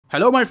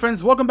Hello my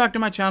friends, welcome back to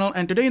my channel,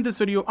 and today in this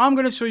video I'm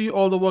going to show you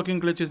all the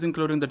working glitches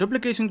including the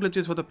duplication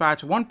glitches for the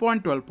patch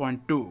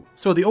 1.12.2.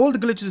 So the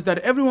old glitches that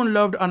everyone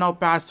loved are now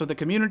patched, so the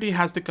community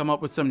has to come up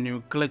with some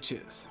new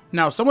glitches.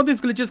 Now some of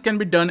these glitches can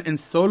be done in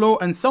solo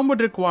and some would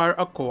require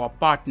a co-op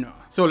partner.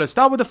 So let's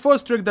start with the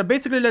first trick that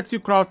basically lets you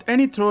craft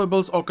any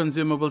throwables or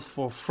consumables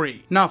for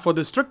free. Now for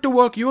this trick to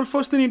work, you will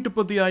firstly need to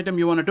put the item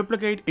you want to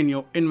duplicate in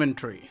your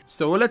inventory.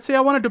 So let's say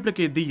I want to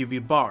duplicate the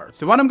UV bar.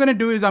 So what I'm going to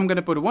do is I'm going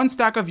to put one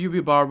stack of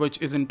UV bar,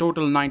 which is in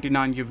total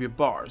 99 UV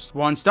bars.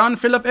 Once done,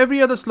 fill up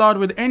every other slot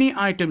with any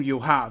item you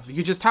have.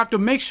 You just have to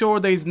make sure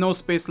there is no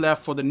space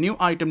left for the new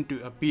item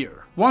to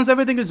appear. Once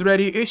everything is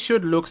ready, it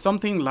should look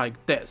something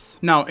like this.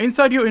 Now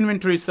inside your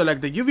inventory,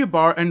 select the UV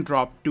bar and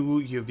drop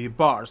 2 UV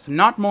bars,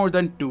 not more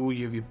than 2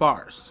 UV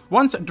bars.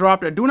 Once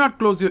dropped, do not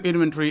close your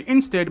inventory.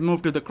 Instead,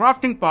 move to the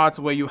crafting parts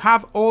where you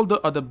have all the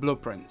other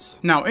blueprints.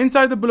 Now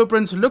inside the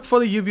blueprints, look for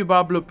the UV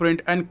bar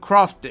blueprint and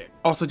craft it.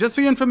 Also, just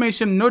for your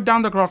information, note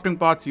down the crafting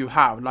parts you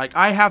have. Like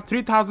I have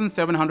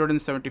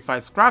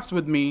 3775 scraps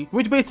with me,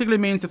 which basically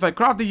means if I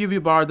craft the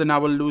UV bar, then I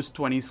will lose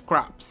 20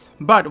 scraps.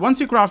 But once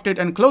you craft it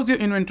and close your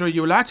inventory,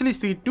 you will actually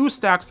see 2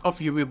 stacks of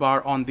UV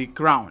bar on the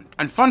ground.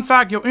 And fun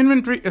fact, your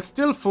inventory is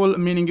still full,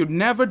 meaning you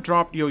never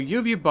dropped your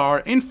UV bar.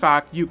 In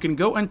fact, you can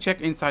go and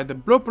check inside the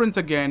blueprints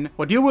again.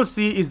 What you will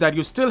see is that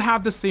you still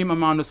have the same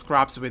amount of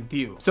scraps with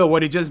you. So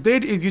what you just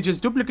did is you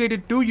just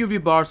duplicated 2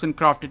 UV bars and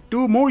crafted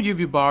 2 more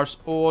UV bars,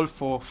 all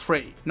for free.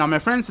 Now my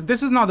friends,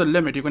 this is not the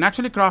limit. You can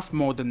actually craft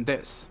more than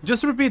this.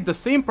 Just repeat the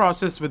same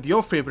process with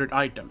your favorite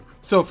item.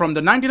 So from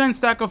the 99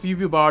 stack of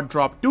UV bar,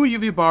 drop 2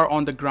 UV bar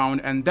on the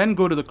ground and then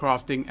go to the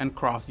crafting and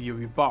craft the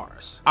UV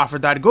bars. After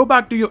that, go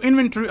back to your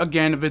inventory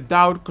again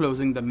without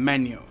closing the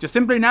menu. Just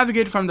simply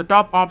navigate from the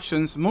top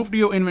options, move to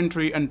your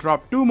inventory and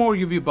drop 2 more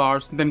UV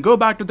bars, then go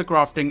back to the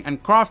crafting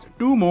and craft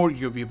 2 more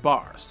UV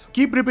bars.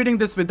 Keep repeating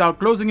this without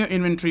closing your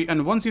inventory,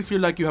 and once you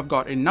feel like you have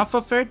got enough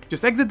of it,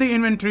 just exit the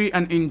inventory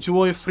and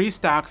enjoy free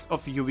stacks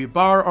of UV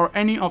bar or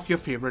any of your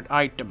favorite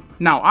item.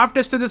 Now I've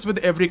tested this with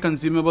every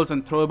consumables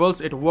and throwables.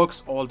 It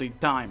works all the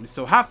time,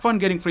 so have fun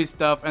getting free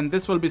stuff, and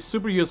this will be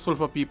super useful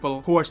for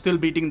people who are still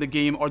beating the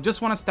game or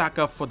just want to stack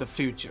up for the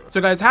future. So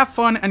guys, have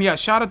fun, and yeah,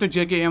 shout out to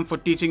JKM for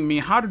teaching me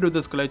how to do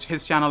this glitch.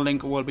 His channel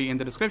link will be in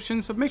the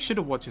description, so make sure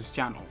to watch his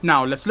channel.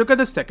 Now let's look at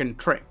the second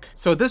trick.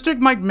 So this trick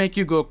might make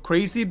you go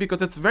crazy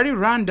because it's very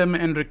random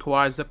and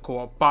requires a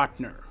co-op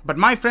partner. But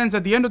my friends,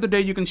 at the end of the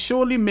day, you can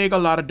surely make a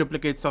lot of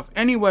duplicates of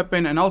any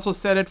weapon and also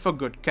sell it for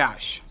good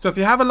cash. So if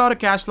you have a lot of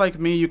cash like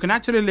me, you can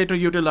actually later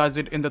utilize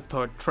it in the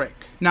third trick.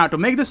 Now to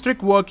make this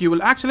trick work, you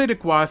will actually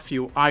require a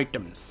few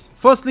items.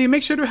 Firstly,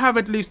 make sure to have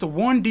at least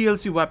one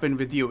DLC weapon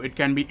with you. It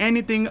can be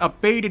anything, a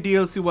paid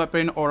DLC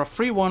weapon or a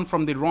free one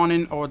from the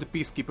Ronin or the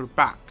Peacekeeper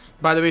pack.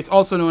 By the way, it's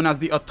also known as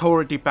the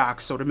Authority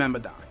pack, so remember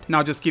that.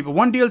 Now just keep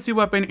one DLC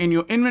weapon in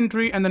your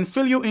inventory and then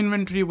fill your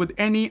inventory with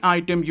any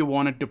item you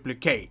want to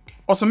duplicate.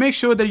 Also make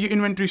sure that your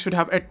inventory should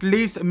have at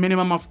least a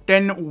minimum of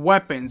 10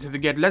 weapons. If you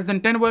get less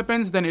than 10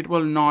 weapons, then it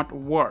will not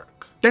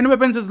work. 10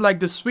 weapons is like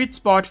the sweet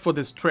spot for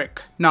this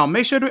trick. Now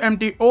make sure to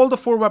empty all the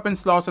 4 weapon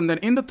slots and then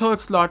in the third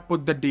slot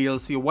put the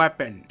DLC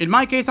weapon. In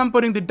my case, I'm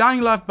putting the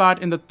Dying Life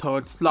bat in the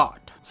third slot.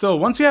 So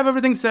once you have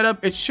everything set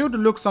up, it should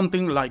look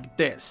something like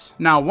this.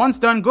 Now once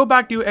done, go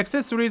back to your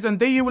accessories and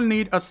there you will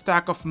need a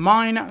stack of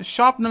mine,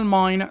 sharpener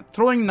mine,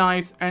 throwing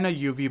knives and a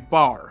UV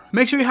bar.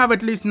 Make sure you have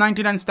at least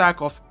 99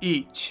 stack of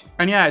each.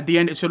 And yeah, at the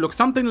end it should look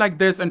something like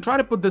this, and try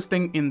to put this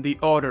thing in the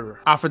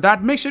order. After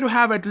that, make sure to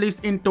have at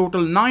least in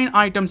total 9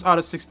 items out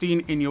of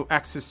 16 in your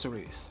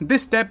accessories.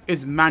 This step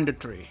is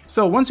mandatory.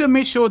 So once you have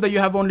made sure that you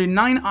have only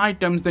 9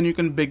 items, then you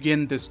can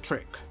begin this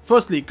trick.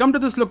 Firstly, come to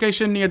this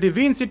location near the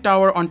VNC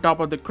tower on top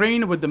of the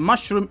crane with the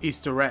mushroom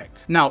Easter egg.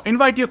 Now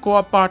invite your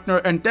co-op partner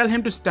and tell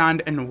him to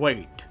stand and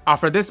wait.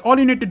 After this, all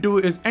you need to do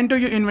is enter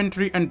your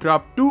inventory and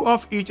drop 2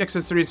 of each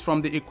accessories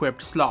from the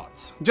equipped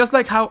slots, just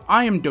like how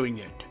I am doing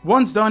it.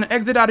 Once done,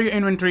 exit out of your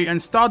inventory and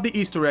start the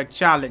Easter egg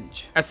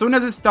challenge. As soon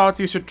as it starts,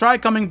 you should try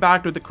coming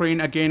back to the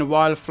crane again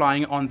while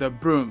flying on the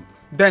broom.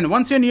 Then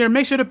once you're near,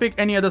 make sure to pick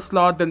any other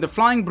slot than the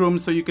flying broom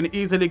so you can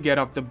easily get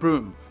off the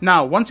broom.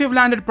 Now once you've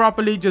landed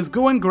properly, just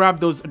go and grab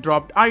those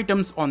dropped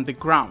items on the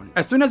ground.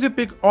 As soon as you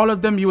pick all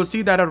of them, you will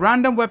see that a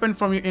random weapon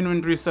from your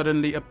inventory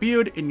suddenly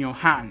appeared in your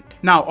hand.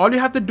 Now all you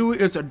have to do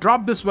is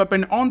drop this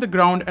weapon on the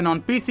ground, and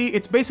on PC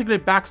it's basically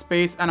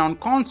backspace, and on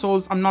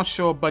consoles I'm not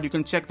sure, but you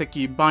can check the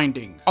key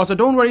binding. Also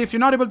don't worry, if you're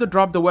not able to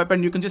drop the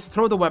weapon, you can just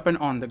throw the weapon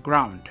on the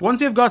ground.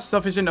 Once you've got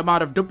sufficient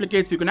amount of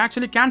duplicates, you can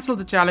actually cancel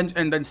the challenge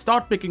and then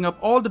start picking up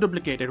all the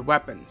duplicates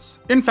weapons.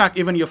 In fact,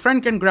 even your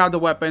friend can grab the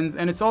weapons,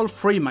 and it's all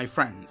free, my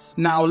friends.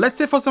 Now let's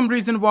say for some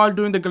reason while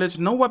doing the glitch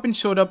no weapon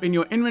showed up in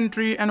your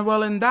inventory, and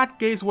well, in that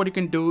case what you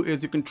can do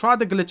is you can try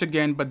the glitch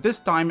again, but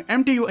this time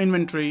empty your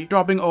inventory,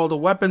 dropping all the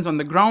weapons on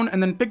the ground,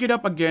 and then pick it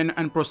up again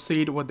and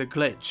proceed with the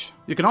glitch.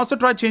 You can also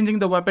try changing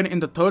the weapon in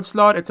the third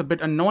slot. It's a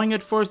bit annoying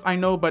at first, I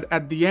know, but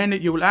at the end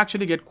you will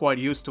actually get quite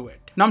used to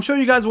it. Now I'm sure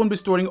you guys won't be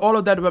storing all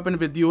of that weapon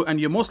with you,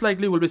 and you most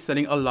likely will be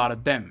selling a lot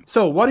of them.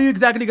 So what are you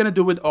exactly gonna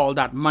do with all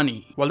that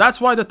money? Well, that's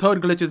why the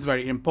third glitch is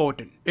very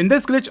important. In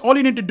this glitch, all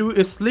you need to do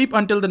is sleep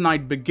until the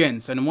night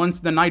begins, and once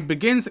the night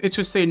begins, it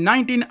should say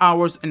 19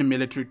 hours in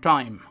military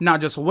time. Now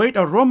just wait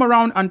or roam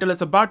around until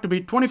it's about to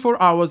be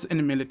 24 hours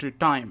in military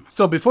time.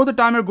 So before the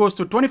timer goes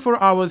to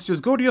 24 hours,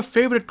 just go to your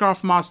favorite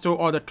craft master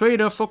or the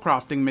trader for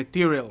crafting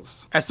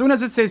materials. As soon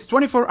as it says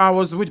 24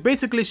 hours, which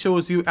basically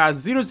shows you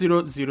as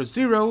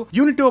 0000,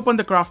 you need to open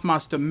the craft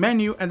master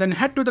menu and then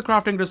head to the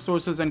crafting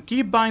resources and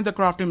keep buying the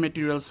crafting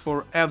materials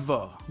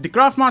forever. The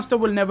craft master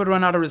will never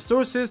run out of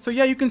resources, so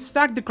yeah, you can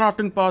stack the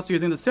crafting parts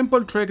using the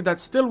simple trick that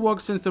still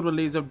works since the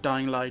release of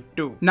Dying Light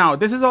 2. Now,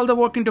 this is all the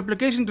working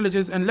duplication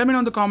glitches, and let me know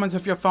in the comments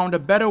if you found a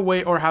better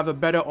way or have a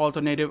better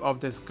alternative of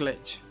this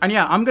glitch. And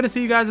yeah, I'm gonna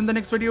see you guys in the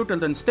next video. Till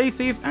then, stay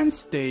safe and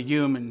stay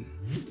human.